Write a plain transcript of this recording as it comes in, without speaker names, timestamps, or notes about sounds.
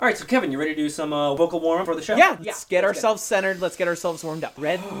All right, so Kevin, you ready to do some vocal warm-up for the show? Yeah, let's get ourselves centered. Let's get ourselves warmed up.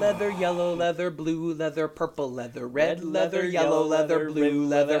 Red leather, yellow leather, blue leather, purple leather. Red leather, yellow leather, blue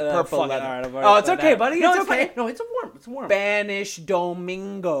leather, purple leather. Oh, it's okay, buddy. No, it's okay. Fine. No, it's warm. Spanish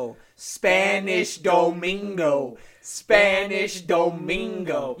Domingo. Spanish Domingo. Spanish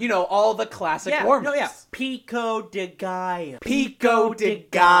Domingo. You know, all the classic warm-ups. No, yeah. Pico de Gallo. Pico de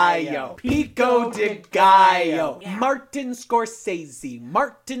Gallo. Pico de Gallo. Yeah. Martin Scorsese.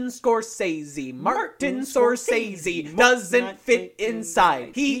 Martin Scorsese. Martin Scorsese doesn't fit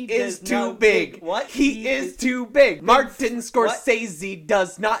inside. He is too big. What? He is too big. Martin Scorsese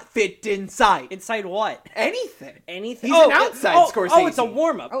does not fit inside. Inside what? Anything. Anything? He's an outside Scorsese. Oh, it's a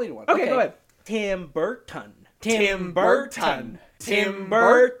warm-up. I'll lead one. Okay, go ahead. Tim Burton. Tim Burton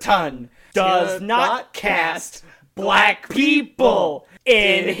does not cast black people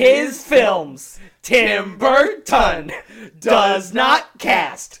in his films. Tim Burton does not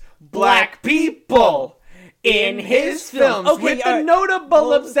cast black people in his films. Okay, with the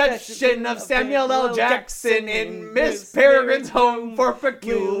notable obsession of Samuel L. Jackson in Miss Peregrine's Home for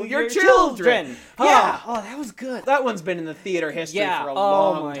Peculiar Children. Yeah. Oh, that was good. That one's been in the theater history for a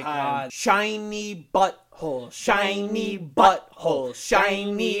long time. God. Shiny butthole, shiny butthole,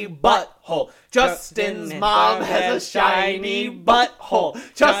 shiny butthole. Justin's mom has a shiny butthole.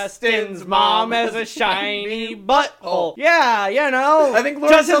 Justin's mom has a shiny butthole. Yeah, you know. I think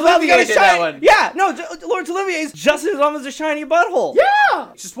Laurence Olivier did that one. Yeah, no, Laurence Olivier's Justin's mom has a shiny butthole. Yeah.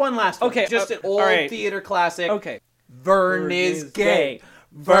 Just one last one. Okay, Just an old theater classic. Okay. Vern is gay.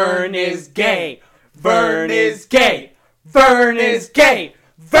 Vern is gay. Vern is gay. Vern is gay.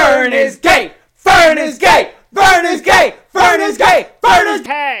 Vern is gay. Vern is gay. Vern is gay. Vern is gay. Vern is gay.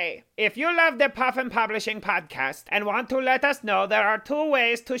 Hey, if you love the Puffin Publishing podcast and want to let us know, there are two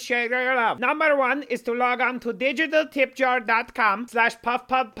ways to share your love. Number one is to log on to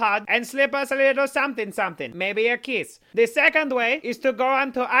digitaltipjar.com/puffpubpod and slip us a little something, maybe a kiss. The second way is to go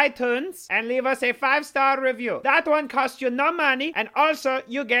onto iTunes and leave us a 5-star review. That one costs you no money, and also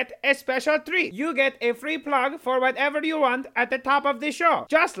you get a special treat. You get a free plug for whatever you want at the top of the show.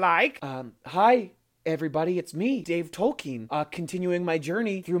 Just like... Hi, everybody, it's me, Dave Tolkien, continuing my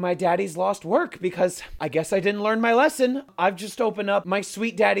journey through my daddy's lost work, because I guess I didn't learn my lesson. I've just opened up my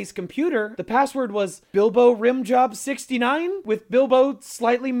sweet daddy's computer. The password was Bilbo Rimjob 69, with Bilbo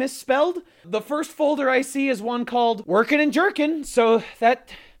slightly misspelled. The first folder I see is one called Workin' and Jerkin, so that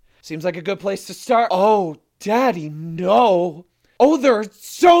seems like a good place to start. Oh, Daddy, no. Oh, there are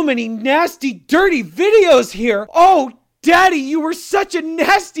so many nasty, dirty videos here. Oh, Daddy, you were such a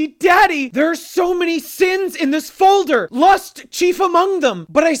nasty daddy. There are so many sins in this folder. Lust chief among them.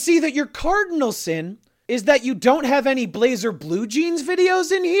 But I see that your cardinal sin is that you don't have any Blazer Blue Jeans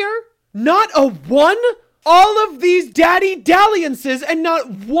videos in here? Not a one? All of these daddy dalliances and not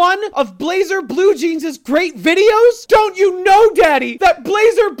one of Blazer Blue Jeans' great videos? Don't you know, Daddy, that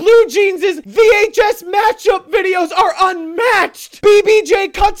Blazer Blue Jeans' VHS matchup videos are unmatched?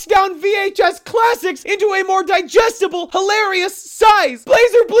 BBJ cuts down VHS classics into a more digestible, hilarious size.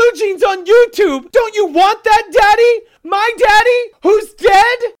 Blazer Blue Jeans on YouTube. Don't you want that, Daddy? My daddy, who's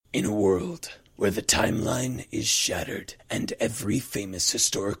dead? In a world where the timeline is shattered and every famous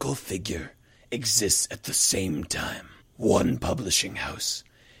historical figure exists at the same time, one publishing house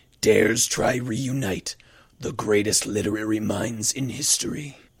dares try reunite the greatest literary minds in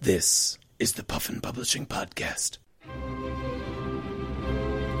history. This is the Puffin Publishing Podcast.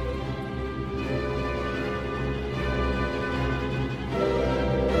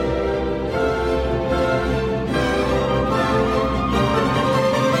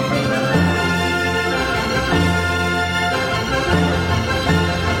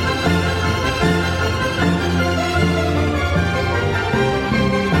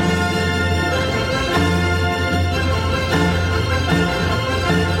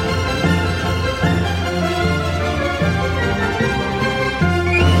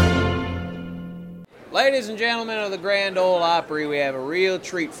 Ladies and gentlemen of the Grand Ole Opry, we have a real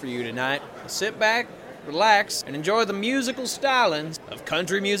treat for you tonight. Sit back, relax, and enjoy the musical stylings of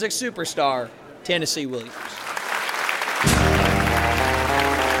country music superstar Tennessee Williams.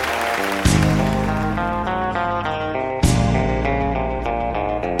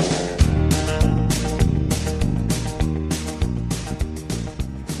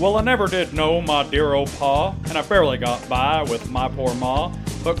 Well, I never did know my dear old pa, and I barely got by with my poor ma,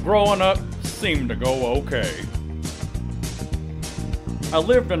 but growing up seemed to go okay. I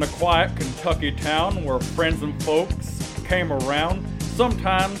lived in a quiet Kentucky town where friends and folks came around,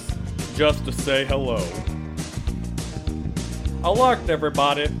 sometimes just to say hello. I liked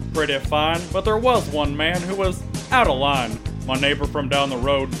everybody pretty fine, but there was one man who was out of line. my neighbor from down the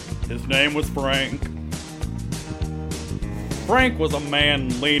road. His name was Frank. Frank was a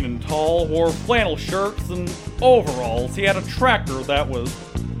man lean and tall, wore flannel shirts and overalls. He had a tractor that was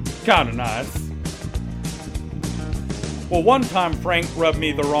kinda nice. Well, one time Frank rubbed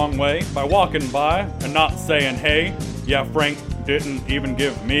me the wrong way by walking by and not saying hey. Yeah, Frank didn't even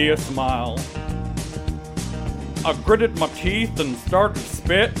give me a smile. I gritted my teeth and started to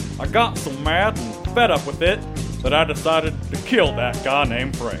spit. I got so mad and fed up with it that I decided to kill that guy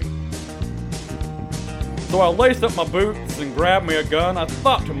named Frank. So I laced up my boots and grabbed me a gun. I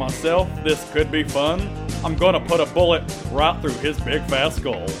thought to myself, this could be fun. I'm gonna put a bullet right through his big fat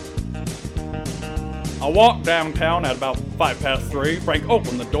skull. I walked downtown at about 3:05. Frank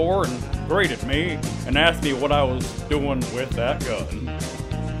opened the door and greeted me and asked me what I was doing with that gun.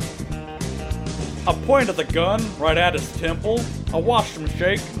 I pointed the gun right at his temple. I watched him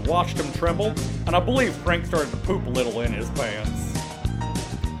shake and watched him tremble, and I believe Frank started to poop a little in his pants.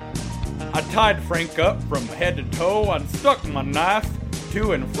 I tied Frank up from head to toe, and stuck my knife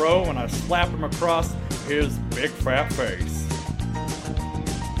to and fro, and I slapped him across his big fat face.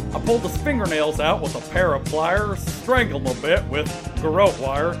 I pulled his fingernails out with a pair of pliers, strangled him a bit with garrote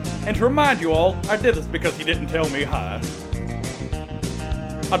wire, and to remind you all, I did this because he didn't tell me hi.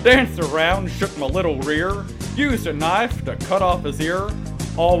 I danced around, shook my little rear, used a knife to cut off his ear,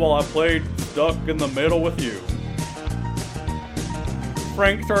 all while I played stuck in the middle with you.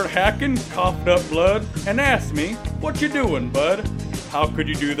 Frank started hacking, coughed up blood, and asked me, "What you doing, bud? How could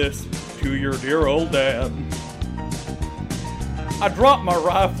you do this to your dear old dad?" I dropped my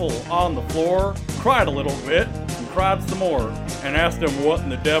rifle on the floor, cried a little bit, and cried some more, and asked him what in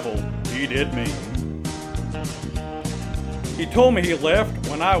the devil he did mean. He told me he left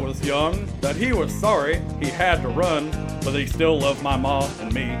when I was young, that he was sorry he had to run, but he still loved my ma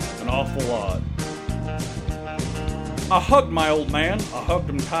and me an awful lot. I hugged my old man, I hugged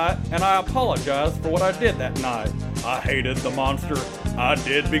him tight, and I apologized for what I did that night. I hated the monster I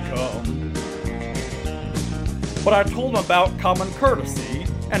did become. But I told him about common courtesy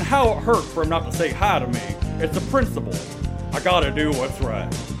and how it hurt for him not to say hi to me. It's a principle. I gotta do what's right.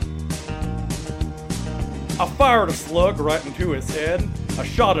 I fired a slug right into his head. I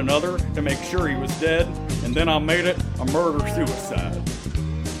shot another to make sure he was dead, and then I made it a murder-suicide.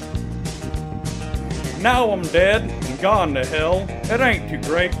 Now I'm dead and gone to hell. It ain't too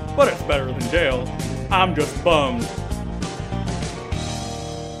great, but it's better than jail. I'm just bummed,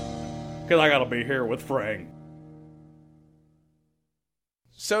 'cause I gotta be here with Frank.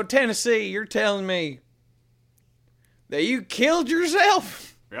 So, Tennessee, you're telling me that you killed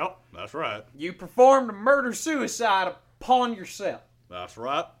yourself? Yep, that's right. You performed a murder-suicide upon yourself. That's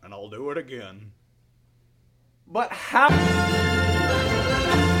right, and I'll do it again. But how...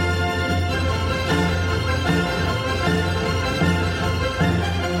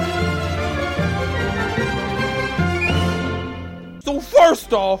 So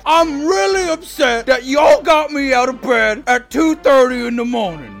first off, I'm really upset that y'all got me out of bed at 2:30 in the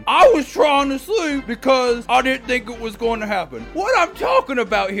morning. I was trying to sleep because I didn't think it was going to happen. What I'm talking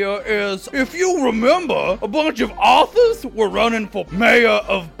about here is, if you remember, a bunch of authors were running for mayor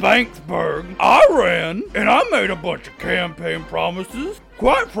of Banksburg. I ran, and I made a bunch of campaign promises.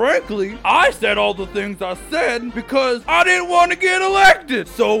 Quite frankly, I said all the things I said because I didn't want to get elected.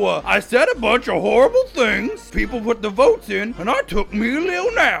 So I said a bunch of horrible things. People put the votes in, and I took me a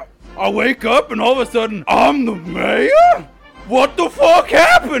little nap. I wake up, and all of a sudden, I'm the mayor? What the fuck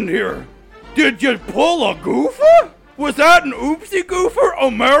happened here? Did you pull a goofer? Was that an oopsie goofer,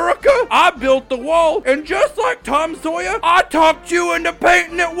 America? I built the wall, and just like Tom Sawyer, I talked you into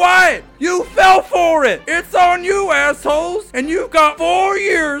painting it white. You fell for it. It's on you, assholes. And you've got 4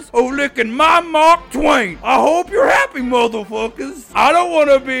 years of licking my Mark Twain. I hope you're happy, motherfuckers. I don't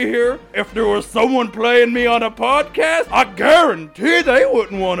want to be here. If there was someone playing me on a podcast, I guarantee they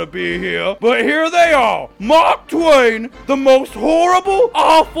wouldn't want to be here. But here they are. Mark Twain, the most horrible,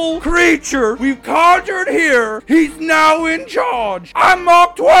 awful creature we've conjured here. He's now in charge. I'm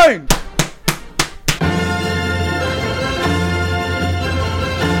Mark Twain.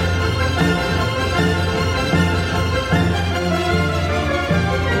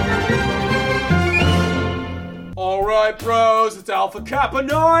 All right, bros, it's Alpha Kappa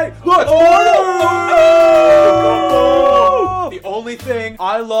night. Let's Oh! The only thing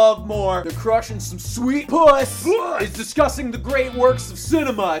I love more than crushing some sweet puss is discussing the great works of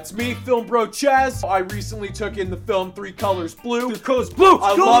cinema. It's me, Film Bro Chaz. I recently took in the film Three Colors Blue.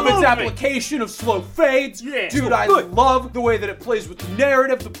 I love its application of slow fades. Yeah, Dude, I love the way that it plays with the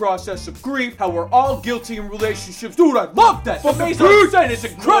narrative, the process of grief, how we're all guilty in relationships. Dude, I love that. What makes it saying is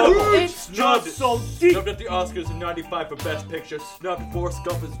incredible. It's just so deep. Snubbed at the Oscars in '95 for Best Picture. Snubbed Forrest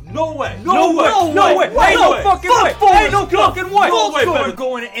Gump is no way. No way. Ain't no fucking way. Ain't no fucking way. No way, Go better. and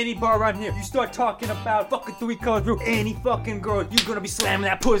go into any bar around here. You start talking about fucking Three Colors Blue. Any fucking girl, you're gonna be slamming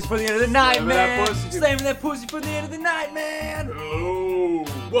that pussy for the end of the night, man. Slamming that pussy for the end of the night, man.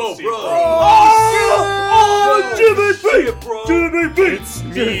 Whoa, bro. Oh, Jimmy P. Jimmy P. It's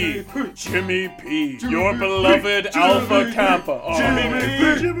me, Jimmy P, your beloved Alpha Kappa.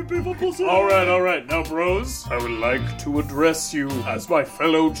 Jimmy P for pussy. All right. Now, bros, I would like to address you as my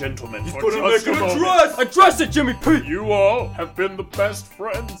fellow gentlemen for just a moment. Address it, Jimmy P. You all have been the best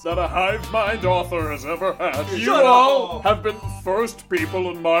friends that a hive mind author has ever had. You all have been the first people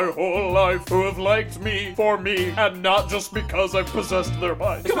in my whole life who have liked me for me, and not just because I've possessed their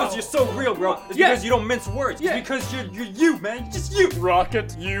minds. Because you're so real, bro. It's because you don't mince words. It's because you're you, man. Just you.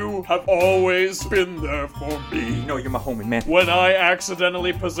 Rocket, you have always been there for me. No, you're my homie, man. When I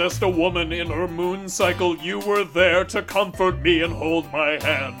accidentally possessed a woman in her moon cycle, you were there to comfort me and hold my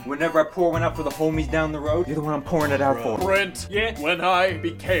hand. Whenever I pour one out for the homies down the road, you're the one I'm pouring it out for. Brent, when I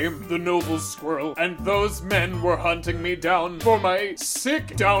became the noble squirrel and those men were hunting me down for my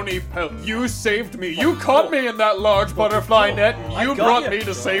sick downy pelt, you saved me. You caught me in that large butterfly net and you brought me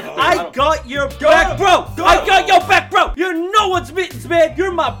to safety. I got your back, bro. I got your back, bro. You're no one's mittens, man.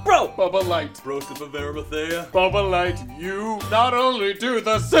 You're my bro. Bubba Light. Brosa Bavera. Bubba Light, you not only do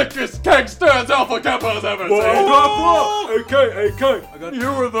the sickest gangsters Alpha Kappa has ever seen. AK.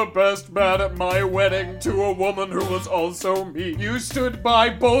 You were the best man at my wedding to a woman who was also me. You stood by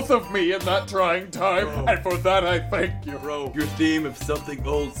both of me in that trying time, and for that I thank you. Bro, your theme of something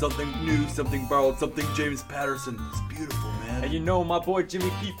old, something new, something borrowed, something James Patterson. It's beautiful, man. And you know my boy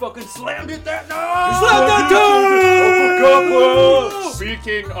Jimmy P fucking slammed it that night.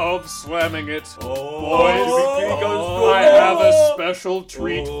 Speaking of slamming it, Oh, boys, I have a special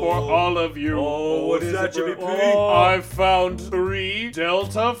treat for all of you. Oh, what is that, Jimmy P? I found 3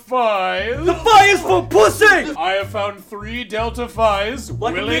 Delta Phi's. The fire's for pussy. I have found 3 Delta Phi's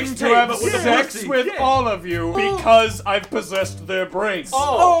Like a willing to mixtape, have but with a sex pussy. with all of you because I've possessed their brains.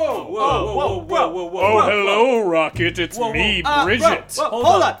 Oh, hello, Rocket. It's me, Bridget.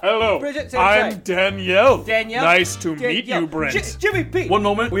 Hold on. Hello. Bridget, say I'm hi. Danielle. Danielle? Nice to meet you, Brent. Jimmy P. One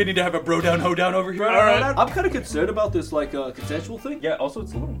moment, we need to have a bro down, ho down over here. All right. I'm kind of concerned about this, consensual thing. Yeah, also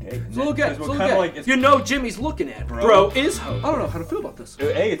it's a little gay. It's a little gay. It's a little kinda gay. like- You know Jimmy's looking at, bro is ho. I don't know how to feel about this.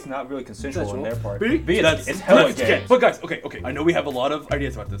 A, it's not really consensual on their part. B, B, That's it's hella that's gay. But guys, okay. I know we have a lot of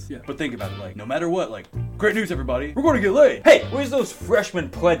ideas about this. Yeah. But think about it, like, no matter what, like, great news, everybody. We're going to get laid. Hey, where's those freshman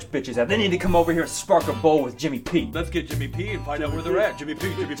pledge bitches at? They need to come over here and spark a bowl with Jimmy P. Let's get Jimmy P and find out where they're at. Jimmy P.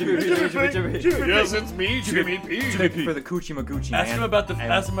 Yes, it's me, Jimmy P. Thank you for the coochie magoochie, man.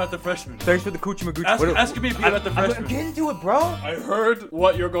 Ask him about the freshman. Thanks for the coochie magoochie. Ask Jimmy P about the I'm freshman. getting to it, bro. I heard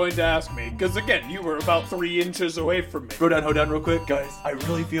what you're going to ask me, because again, you were about 3 inches away from me. Bro down, ho down real quick. Guys, I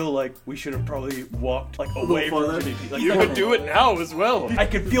really feel like we should have probably walked, like, away from farther. Jimmy P. Like, You could do it now as well. I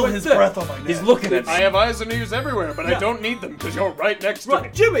can feel his breath on my neck. He's looking at I have eyes and ears everywhere, but I don't need them because you're right next to me.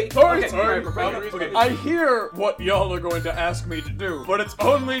 Jimmy. Sorry. Okay. I hear what y'all are going to ask me to do, but it's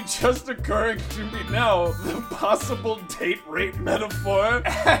only just occurring to me now the possible date rape metaphor.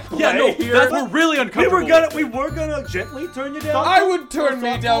 Yeah, no, we're really uncomfortable. We were gonna gently turn you down. I would turn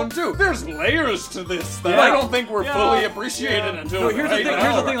me down too. There's layers to this that I don't think we're fully appreciated until No, here's right the thing. now.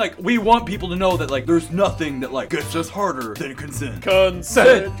 Here's the thing. Like, we want people to know that, like, there's nothing that, like, gets us harder than consent.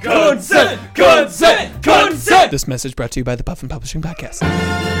 Consent. This message brought to you by the Puffin Publishing Podcast.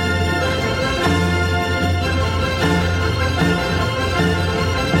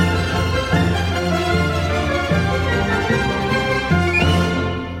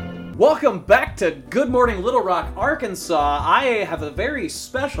 Welcome back to Good Morning Little Rock, Arkansas. I have a very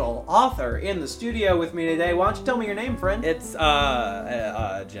special author in the studio with me today. Why don't you tell me your name, friend? It's Jim.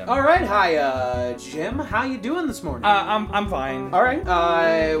 All right, hi, Jim. How you doing this morning? I'm fine. All right.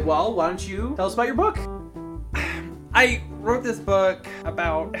 Well, why don't you tell us about your book? I wrote this book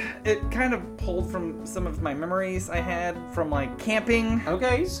about, it kind of pulled from some of my memories I had from, like, camping.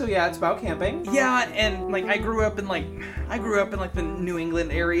 Okay, so yeah, it's about camping. Yeah, and, like, I grew up in the New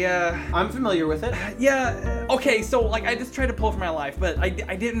England area. I'm familiar with it. Yeah, okay, so, like, I just tried to pull from my life, but I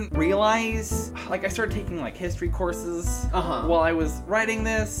didn't realize, like, I started taking, like, history courses while I was writing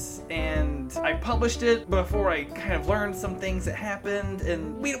this, and I published it before I kind of learned some things that happened,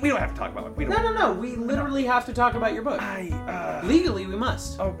 and we don't have to talk about it. We don't. No. We literally have to talk about your book. Legally, we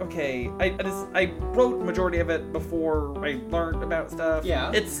must. Oh, okay. I wrote the majority of it before I learned about stuff.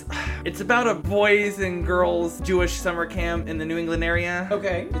 Yeah. It's about a boys and girls Jewish summer camp in the New England area.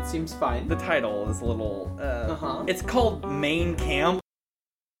 Okay, it seems fine. The title is a little It's called Main Camp.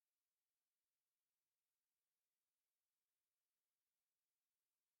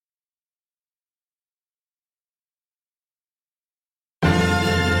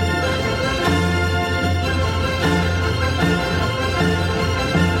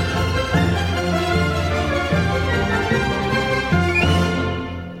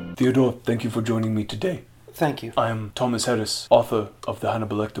 Theodore, thank you for joining me today. Thank you. I am Thomas Harris, author of the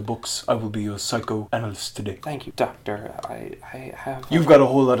Hannibal Lecter books. I will be your psychoanalyst today. Thank you, Doctor. I have... You've got a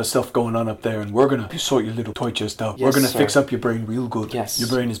whole lot of stuff going on up there, and we're gonna sort your little toy chest out. Yes, we're gonna sir. fix up your brain real good. Yes. Your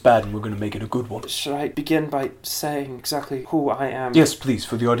brain is bad, and we're gonna make it a good one. Should I begin by saying exactly who I am? Yes, please,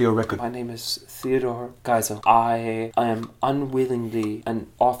 for the audio record. My name is Theodore Geisel. I am unwillingly an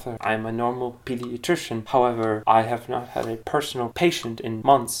author. I am a normal pediatrician. However, I have not had a personal patient in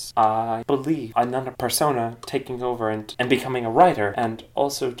months. I believe another persona taking over and becoming a writer, and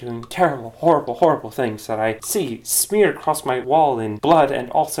also doing terrible, horrible things that I see smeared across my wall in blood and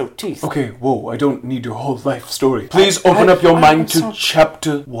also teeth. Okay, whoa, I don't need your whole life story. Please open up your mind to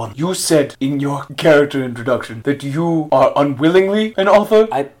chapter 1. You said in your character introduction that you are unwillingly an author?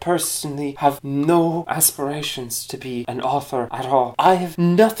 I personally have no aspirations to be an author at all. I have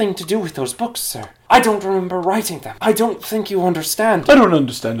nothing to do with those books, sir. I don't remember writing them. I don't think you understand. I don't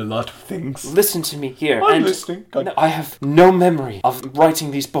understand a lot of things. Listen to me here. I'm listening. No, I have no memory of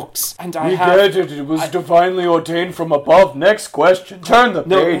writing these books. And I have... get it. It was divinely ordained from above. Next question. Turn the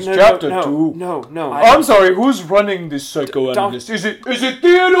page. Chapter 2. No. I'm sorry, who's running this psychoanalyst? Is it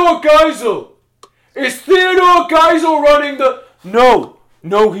Theodore Geisel? Is Theodore Geisel running the...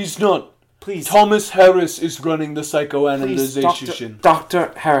 No, he's not. Please. Thomas Harris is running the psychoanalyzation.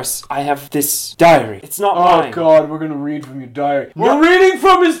 Dr. Harris, I have this diary. It's not mine. Oh God, we're gonna read from your diary. We're reading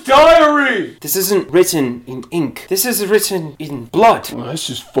from his diary! This isn't written in ink. This is written in blood. Well, that's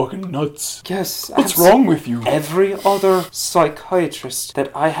just fucking nuts. Yes. What's wrong with you? Every other psychiatrist that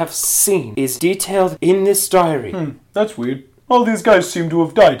I have seen is detailed in this diary. That's weird. All these guys seem to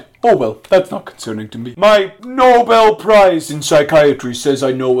have died. Oh well, that's not concerning to me. My Nobel Prize in Psychiatry says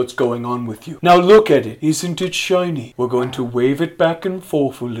I know what's going on with you. Now look at it. Isn't it shiny? We're going to wave it back and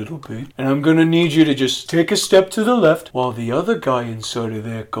forth a little bit. And I'm going to need you to just take a step to the left while the other guy inside of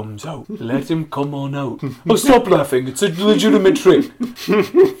there comes out. Let him come on out. Oh, stop laughing. It's a legitimate trick.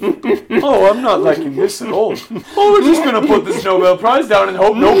 Oh, I'm not liking this at all. Oh, we're just going to put this Nobel Prize down and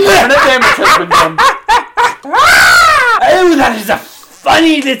hope no permanent damage has been done. Oh, that is a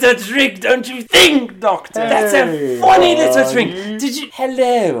funny little trick, don't you think, Doctor? That's a funny little trick. Did you...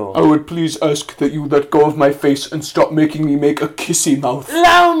 Hello. I would please ask that you let go of my face and stop making me make a kissy mouth.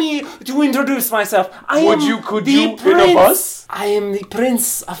 Allow me to introduce myself. Could you in a bus? I am the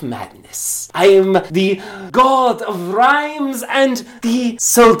Prince of Madness. I am the God of Rhymes and the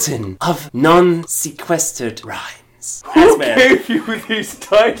Sultan of non-sequestered rhymes. Who gave you these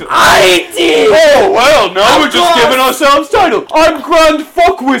titles? I did! Oh, well, now we're just giving ourselves titles. I'm Grand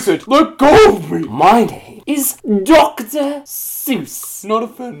Fuck Wizard. Let go of me. My name is Dr. Seuss. Not a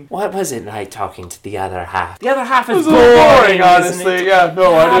fan. What was it like talking to the other half? The other half is boring, honestly. Yeah,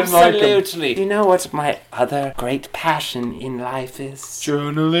 no, I didn't like him. Absolutely. Do you know what my other great passion in life is?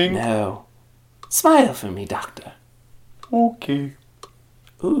 Journaling? No. Smile for me, Doctor. Okay.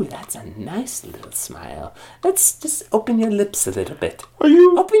 Ooh, that's a nice little smile. Let's just open your lips a little bit.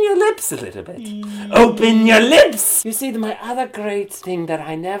 Open your lips a little bit. Open your lips! You see, my other great thing that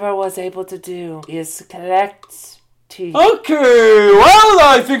I never was able to do is collect teeth. Okay, well,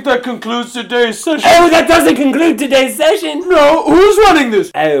 I think that concludes today's session. Oh, that doesn't conclude today's session! No, who's running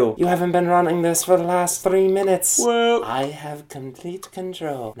this? Oh, you haven't been running this for the last 3 minutes. Well, I have complete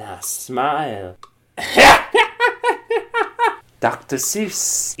control. Now smile. Dr.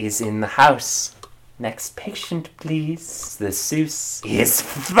 Seuss is in the house. Next patient, please. The Seuss is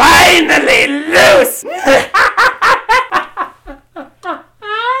finally loose!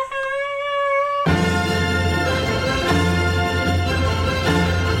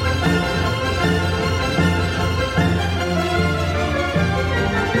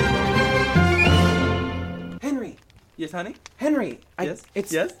 Yes, honey? Henry, Yes.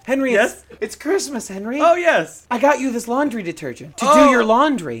 It's Yes. Henry. Yes. It's Christmas, Henry. Oh, yes. I got you this laundry detergent to do your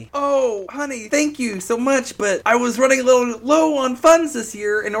laundry. Oh, honey, thank you so much, but I was running a little low on funds this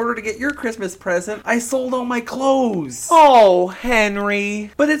year. In order to get your Christmas present, I sold all my clothes. Oh,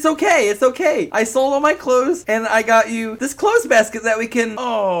 Henry. But it's okay, it's okay. I sold all my clothes, and I got you this clothes basket that we can...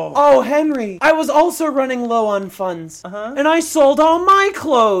 Oh, Henry. I was also running low on funds. And I sold all my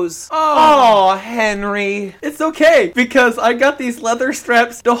clothes. Oh, Henry. It's okay, because I got these leather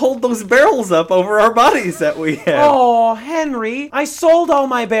straps to hold those barrels up over our bodies that we have. Oh, Henry. I sold all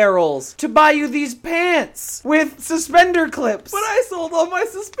my barrels to buy you these pants with suspender clips. But I sold all my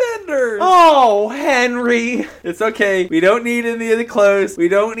suspenders. Oh, Henry. It's okay. We don't need any of the clothes. We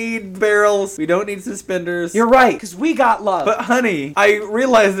don't need barrels. We don't need suspenders. You're right, because we got love. But honey, I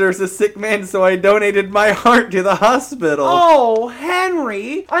realized there's a sick man, so I donated my heart to the hospital. Oh,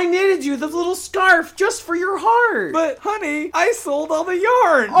 Henry. I knitted you the little scarf just for your heart. But honey, I sold all the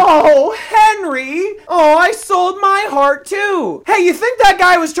yarn. Oh, Henry. Oh, I sold my heart too. Hey, you think that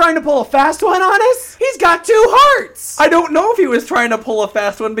guy was trying to pull a fast one on us? He's got 2 hearts. I don't know if he was trying to pull a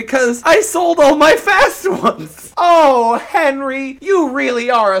fast one because I sold all my fast ones. Oh, Henry, you really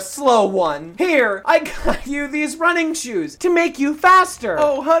are a slow one. Here, I got you these running shoes to make you faster.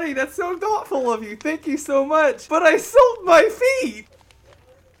 Oh, honey, that's so thoughtful of you. Thank you so much. But I sold my feet.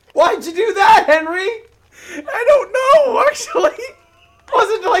 Why'd you do that, Henry? I don't know, actually.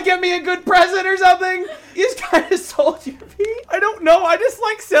 Wasn't it like get me a good present or something? You just kind of sold your feet? I don't know. I just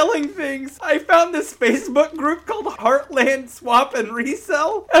like selling things. I found this Facebook group called Heartland Swap and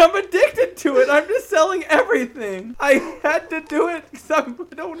Resell, and I'm addicted to it. I'm just selling everything. I had to do it because I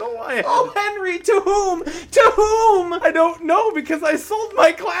don't know why. Oh, Henry, to whom? To whom? I don't know because I sold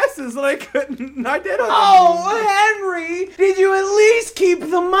my classes and I couldn't. I did it. Oh, Henry, did you at least keep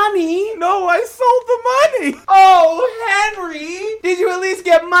the money? No, I sold the money. Oh, Henry, did you at least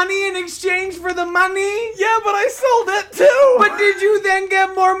get money in exchange for the money? Yeah, but I sold it too. But did you then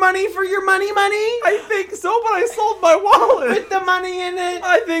get more money for your money? I think so, but I sold my wallet. With the money in it?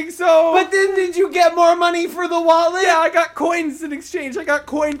 I think so. But then did you get more money for the wallet? Yeah, I got coins in exchange. I got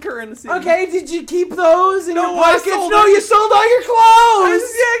coin currency. Okay, did you keep those in your I pockets? sold No, it. you sold all your clothes.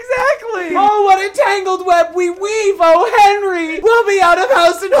 Yeah, exactly. Oh, what a tangled web we weave, oh, Henry. We'll be out of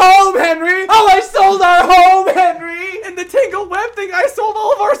house and home, Henry. Oh, I sold our home, Henry. And the tangled web thing, I sold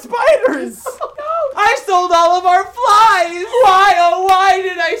all of our spiders. Oh, no. I sold all of our flies. Why, oh, why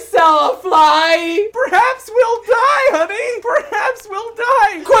did I sell a fly? Perhaps we'll die, honey. Perhaps we'll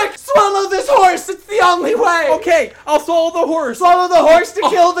die. Quick, swallow this horse. It's the only way. Okay, I'll swallow the horse. Swallow the horse to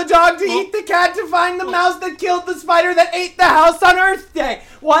kill the dog, to eat the cat, to find the mouse that killed the spider that ate the house on Earth Day.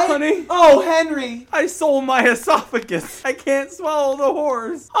 What? Honey? Oh, Henry. I sold my esophagus. I can't swallow the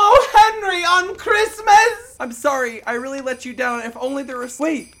horse. Oh, Henry, on Christmas? I'm sorry. I really let you down. If only there was...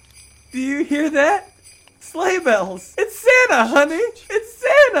 Wait. Do you hear that? Sleigh bells. It's Santa, honey. It's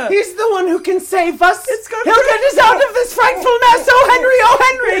Santa. He's the one who can save us. It's got He'll get us out of this frightful mess. Oh, Henry, oh,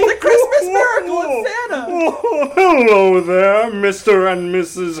 Henry. It's a Christmas miracle. It's Santa. Oh, hello there, Mr. and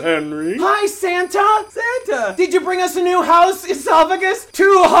Mrs. Henry. Hi, Santa. Santa. Did you bring us a new house, esophagus,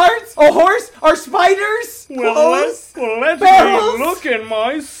 2 hearts, a horse, our spiders? Well, let barrels? me look in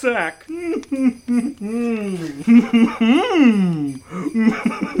my sack.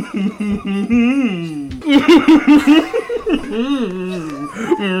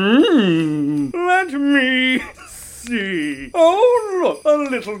 Let me see. Oh, look, a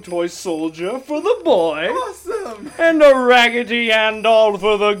little toy soldier for the boy. Awesome. And a raggedy hand doll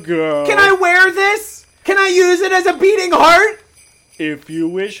for the girl. Can I wear this? Can I use it as a beating heart? If you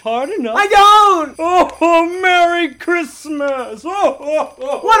wish hard enough. I don't. Oh, Merry Christmas.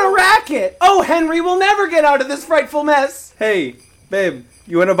 What a racket. Oh, Henry, we'll never get out of this frightful mess. Hey, babe,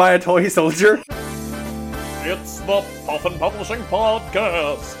 you want to buy a toy soldier? It's the Puffin Publishing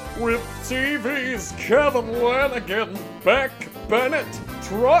Podcast with TV's Kevin Lanigan, Beck Bennett,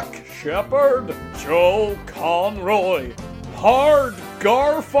 Truck Shepard, Joe Conroy, Hard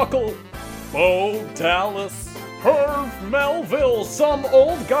Garfuckle, Bo Dallas, Herv Melville, some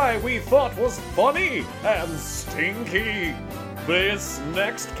old guy we thought was funny, and Stinky. This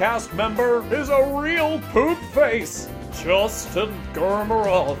next cast member is a real poop face, Justin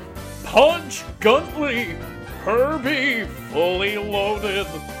Gurmarov, Punch Guntley, Herbie Fully Loaded,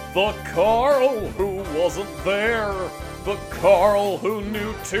 the Carl who wasn't there, the Carl who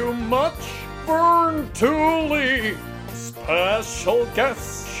knew too much, Vern Tooley, special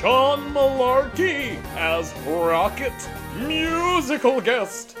guest Sean Malarkey as Rocket, musical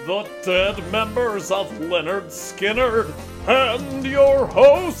guest the dead members of Leonard Skinner, and your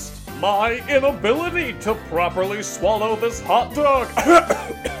host, my inability to properly swallow this hot dog.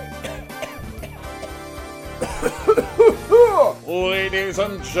 Ladies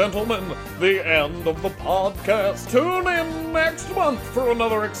and gentlemen, the end of the podcast. Tune in next month for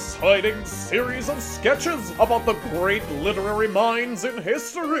another exciting series of sketches about the great literary minds in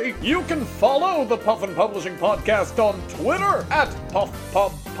history. You can follow the Puffin Publishing Podcast on Twitter at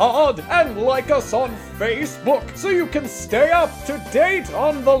PuffPubPod and like us on Facebook so you can stay up to date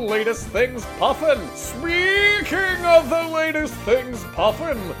on the latest things puffin. Speaking of the latest things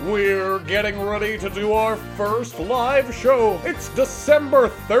puffin, we're getting ready to do our first live show. It's December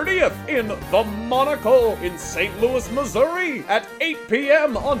 30th in the Monocle in St. Louis, Missouri at 8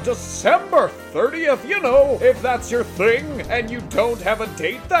 p.m. on December 30th. You know, if that's your thing and you don't have a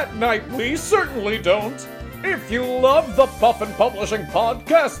date that night, we certainly don't. If you love the Puffin Publishing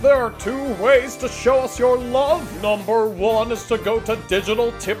Podcast, there are 2 ways to show us your love. Number 1 is to go to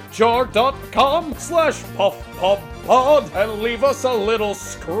digitaltipjar.com/puffpubpod and leave us a little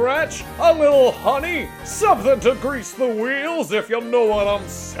scratch, a little honey, something to grease the wheels, if you know what I'm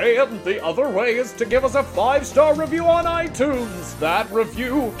saying. The other way is to give us a 5-star review on iTunes. That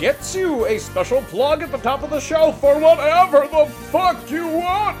review gets you a special plug at the top of the show for whatever the fuck you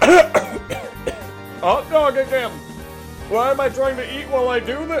want. Hot dog again. Why am I trying to eat while I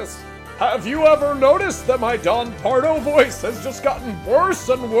do this? Have you ever noticed that my Don Pardo voice has just gotten worse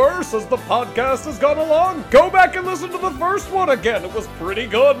and worse as the podcast has gone along? Go back and listen to the first one again. It was pretty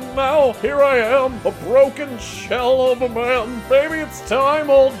good, and now here I am, a broken shell of a man. Maybe it's time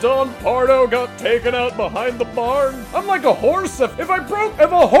old Don Pardo got taken out behind the barn. I'm like a horse. If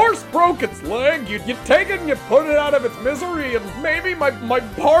a horse broke its leg, you take it and you put it out of its misery, and maybe my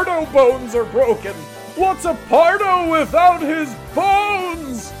Pardo bones are broken. What's a Pardo without his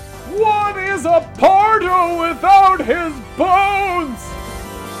bones? What is a Pardo without his bones?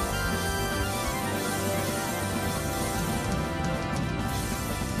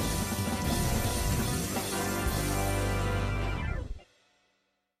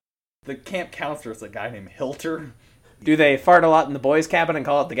 The camp counselor is a guy named Hilter. Do they fart a lot in the boys' cabin and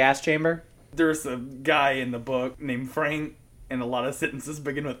call it the gas chamber? There's a guy in the book named Frank, and a lot of sentences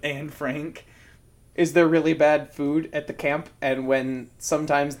begin with "and Frank." Is there really bad food at the camp? And when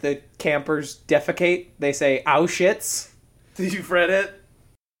sometimes the campers defecate, they say, Auschwitz? Did you read it?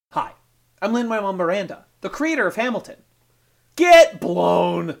 Hi, I'm Lin-Manuel Miranda, the creator of Hamilton. Get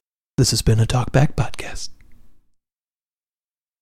blown! This has been a Talkback Podcast.